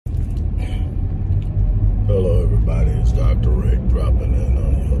everybody? It's Dr. Rick dropping in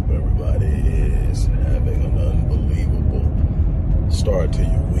on you. Hope everybody is having an unbelievable start to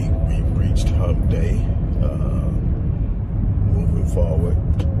your week. We've reached hump day. Moving forward,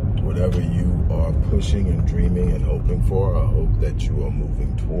 whatever you are pushing and dreaming and hoping for, I hope that you are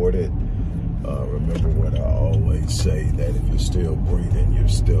moving toward it. Remember what I always say, that if you're still breathing, you're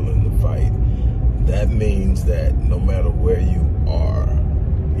still in the fight. That means that no matter where you are,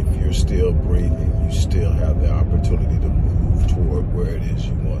 if you're still breathing, you still have the opportunity to move toward where it is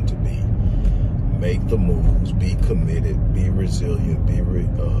you want to be. Make the moves, be committed, be resilient, be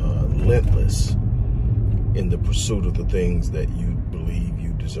relentless in the pursuit of the things that you believe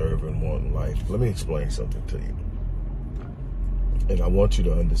you deserve and want in life. Let me explain something to you. And I want you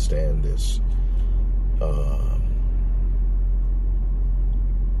to understand this.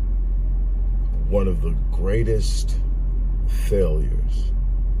 One of the greatest failures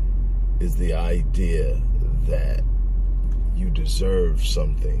is the idea that you deserve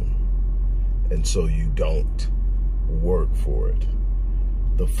something and so you don't work for it.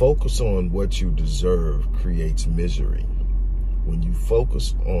 The focus on what you deserve creates misery. When you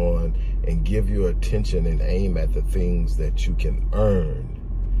focus on and give your attention and aim at the things that you can earn,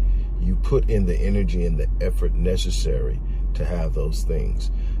 you put in the energy and the effort necessary to have those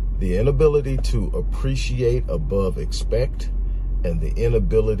things. The inability to appreciate above expect, and the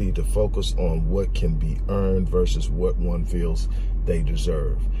inability to focus on what can be earned versus what one feels they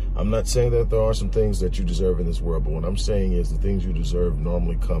deserve. I'm not saying that there are some things that you deserve in this world, but what I'm saying is the things you deserve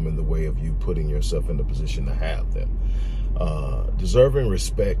normally come in the way of you putting yourself in the position to have them. Deserving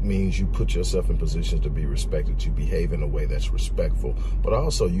respect means you put yourself in positions to be respected. You behave in a way that's respectful, but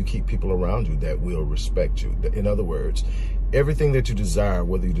also you keep people around you that will respect you. In other words, everything that you desire,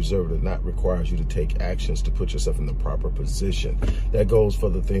 whether you deserve it or not, requires you to take actions to put yourself in the proper position. That goes for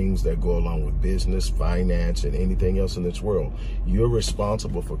the things that go along with business, finance, and anything else in this world. You're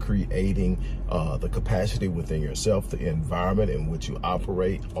responsible for creating the capacity within yourself, the environment in which you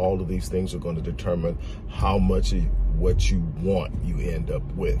operate. All of these things are going to determine how much what you want you end up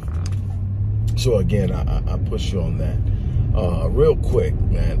with. So again, I push you on that. Real quick,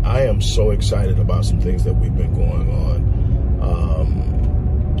 man, I am so excited about some things that we've been going on.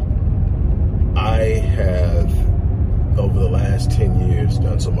 I have, over the last 10 years,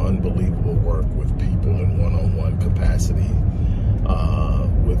 done some unbelievable work with people in one-on-one capacity,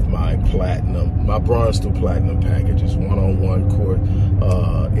 with my bronze to platinum packages, one-on-one court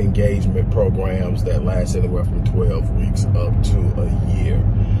engagement programs that last anywhere from 12 weeks up to a year.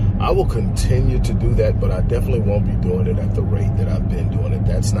 I will continue to do that, but I definitely won't be doing it at the rate that I've been doing it.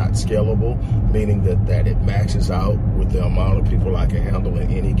 That's not scalable, meaning that it maxes out with the amount of people I can handle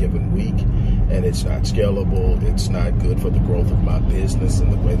in any given week, and it's not scalable. It's not good for the growth of my business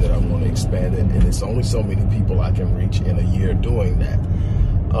and the way that I want to expand it, and it's only so many people I can reach in a year doing that.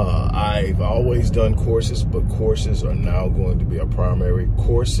 I've always done courses, but courses are now going to be a primary.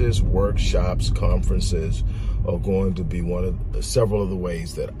 Courses, workshops, conferences are going to be several of the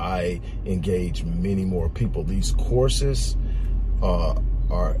ways that I engage many more people. These courses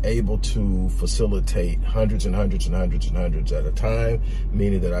are able to facilitate hundreds and hundreds and hundreds and hundreds at a time,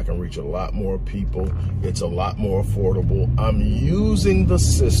 meaning that I can reach a lot more people. It's a lot more affordable. I'm using the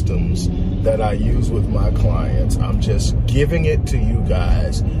systems that I use with my clients. I'm just giving it to you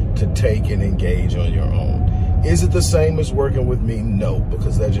guys to take and engage on your own. Is it the same as working with me? No,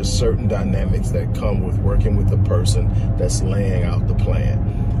 because there's just certain dynamics that come with working with the person that's laying out the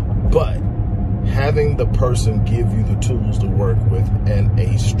plan. But having the person give you the tools to work with and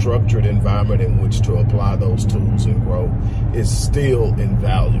a structured environment in which to apply those tools and grow is still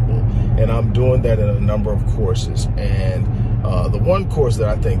invaluable. And I'm doing that in a number of courses. And the one course that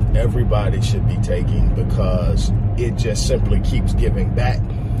I think everybody should be taking, because it just simply keeps giving back,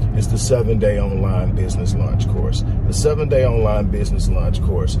 is the 7-day online business launch course. The 7-day online business launch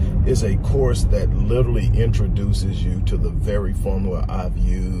course is a course that literally introduces you to the very formula I've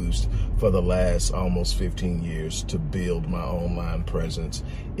used for the last almost 15 years to build my online presence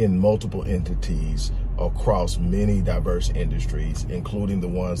in multiple entities across many diverse industries, including the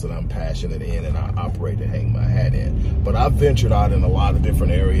ones that I'm passionate in and I operate and hang my hat in. But I've ventured out in a lot of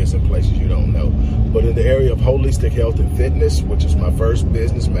different areas and places you don't know. But in the area of holistic health and fitness, which is my first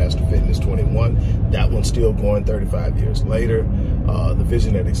business, Master Fitness 21, that one's still going 35 years later. The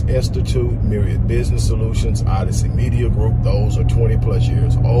Visionetics Institute, Myriad Business Solutions, Odyssey Media Group, those are 20 plus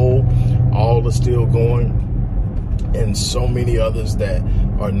years old. All are still going. and so many others that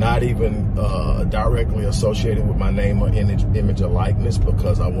are not even directly associated with my name or image or likeness,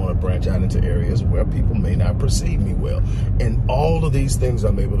 because I want to branch out into areas where people may not perceive me well. And all of these things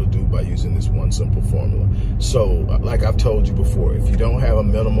I'm able to do by using this one simple formula. So like I've told you before, if you don't have a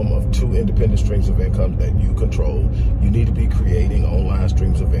minimum of 2 independent streams of income that you control, you need to be creating online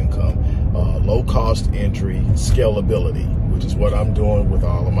streams of income, low cost entry, scalability, which is what I'm doing with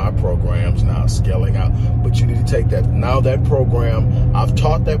all of my programs now, scaling out. But you need to take that. Now that program, I've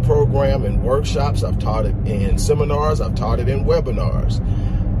taught that program in workshops, I've taught it in seminars, I've taught it in webinars.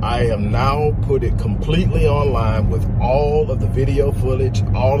 I have now put it completely online with all of the video footage,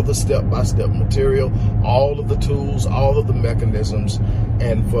 all of the step-by-step material, all of the tools, all of the mechanisms.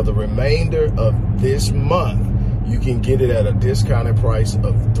 And for the remainder of this month, you can get it at a discounted price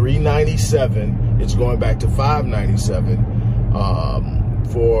of $397. It's going back to $597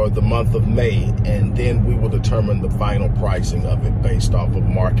 for the month of May. And then we will determine the final pricing of it based off of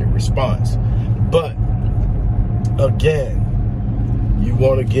market response. But again, you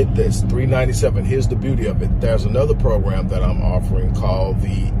want to get this $397. Here's the beauty of it. There's another program that I'm offering called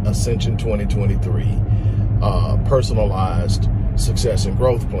the Ascension 2023 Personalized Success and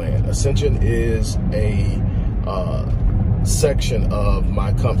Growth Plan. Ascension is a section of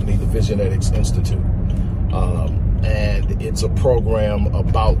my company, the Visionetics Institute. And it's a program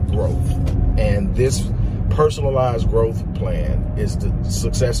about growth. And this personalized growth plan is the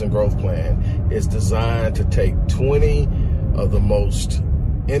success and growth plan is designed to take 20 of the most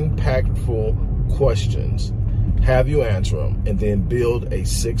impactful questions, have you answer them, and then build a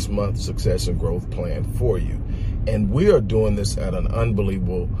 6-month success and growth plan for you. And we are doing this at an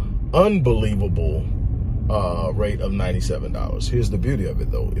unbelievable rate of $97. Here's the beauty of it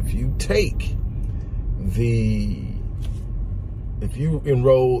though. If you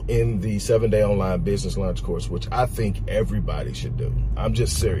enroll in the 7-day online business launch course, which I think everybody should do, I'm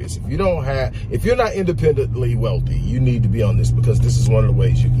just serious. If you're not independently wealthy, you need to be on this, because this is one of the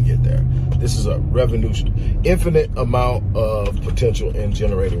ways you can get there. This is a infinite amount of potential in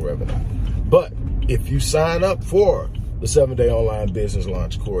generating revenue. But if you sign up for the 7-day online business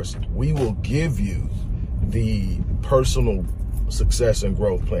launch course, we will give you the personal success and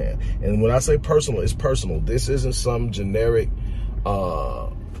growth plan. And when I say personal, it's personal. This isn't some generic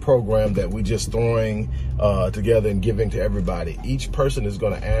program that we just throwing together and giving to everybody. Each person is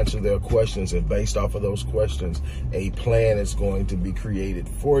going to answer their questions, and based off of those questions, a plan is going to be created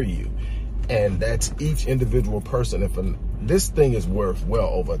for you. And that's each individual person. If this thing is worth well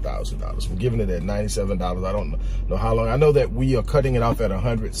over $1,000, we're giving it at $97. I don't know how long. I know that we are cutting it off at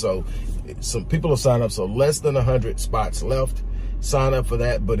 100. So some people will sign up. So less than 100 spots left. Sign up for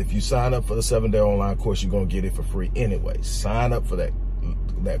that. But if you sign up for the 7-day online course, you're going to get it for free anyway. Sign up for that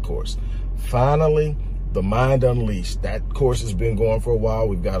course. Finally, the Mind Unleashed. That course has been going for a while.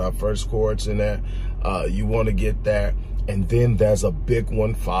 We've got our first course in there. You want to get that. And then there's a big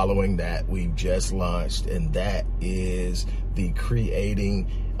one following that we've just launched, and that is the Creating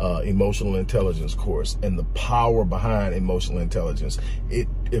Emotional Intelligence course, and the power behind emotional intelligence. It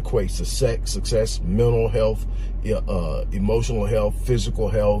equates to success, mental health, emotional health, physical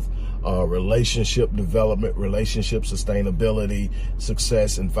health, relationship development, relationship sustainability,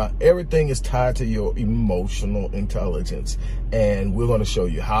 success, and everything is tied to your emotional intelligence. And we're going to show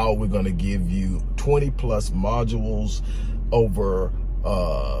you how. We're going to give you 20 plus modules over,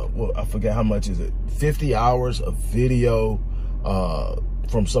 well, I forget how much is it, 50 hours of video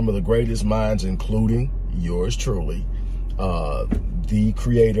from some of the greatest minds, including yours truly, the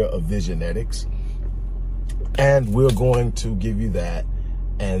creator of Visionetics. And we're going to give you that.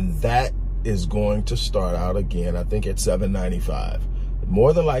 And that is going to start out again, I think, at $795.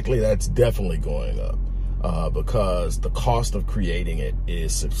 More than likely, that's definitely going up because the cost of creating it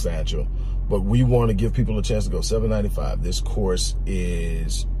is substantial. But we want to give people a chance to go $795. This course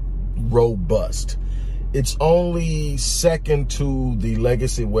is robust. It's only second to the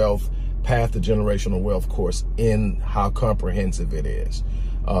Legacy Wealth Path to Generational Wealth course in how comprehensive it is.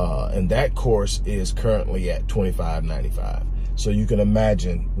 And that course is currently at $25.95. So you can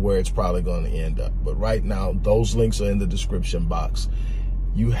imagine where it's probably going to end up. But right now, those links are in the description box.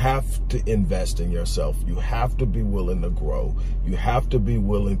 You have to invest in yourself. You have to be willing to grow. You have to be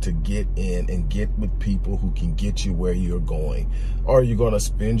willing to get in and get with people who can get you where you're going. Or you're going to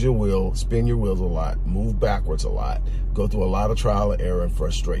spin your wheels a lot, move backwards a lot, go through a lot of trial and error and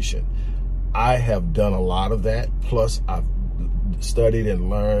frustration. I have done a lot of that. Plus, I've studied and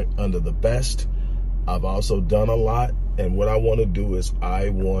learned under the best. I've also done a lot And what I want to do is I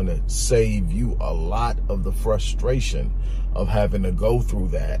want to save you a lot of the frustration of having to go through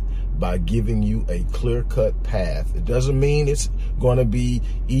that by giving you a clear-cut path. It doesn't mean it's going to be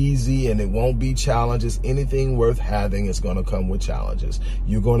easy and it won't be challenges. Anything worth having is going to come with challenges.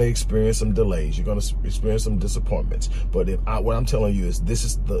 You're going to experience some delays. You're going to experience some disappointments. But what I'm telling you is this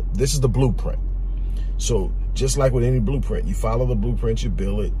is the blueprint. So just like with any blueprint, you follow the blueprint, you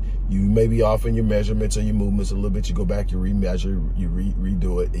build it. You may be off in your measurements or your movements a little bit. You go back, you remeasure, you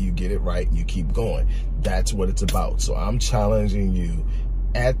redo it, and you get it right, and you keep going. That's what it's about. So I'm challenging you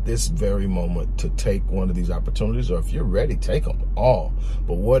at this very moment to take one of these opportunities, or if you're ready, take them all.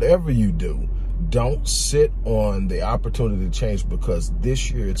 But whatever you do, don't sit on the opportunity to change, because this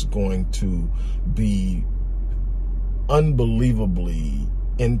year it's going to be unbelievably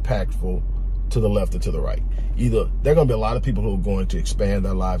impactful to the left or to the right. Either there are going to be a lot of people who are going to expand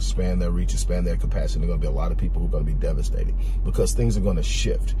their lives, expand their reach, expand their capacity. There are going to be a lot of people who are going to be devastated, because things are going to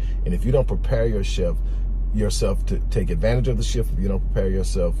shift. And if you don't prepare yourself to take advantage of the shift, if you don't prepare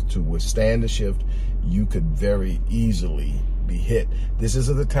yourself to withstand the shift, you could very easily be hit. This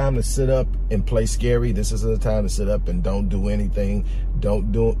isn't the time to sit up and play scary. This isn't the time to sit up and don't do anything.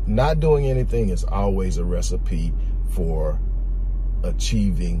 Not doing anything is always a recipe for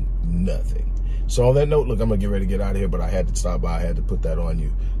achieving nothing. So on that note, look, I'm going to get ready to get out of here, but I had to stop by. I had to put that on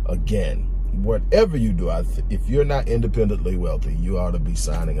you. Again, whatever you do, if you're not independently wealthy, you ought to be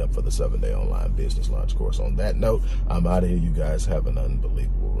signing up for the 7-day online business launch course. On that note, I'm out of here. You guys have an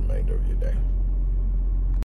unbelievable remainder of your day.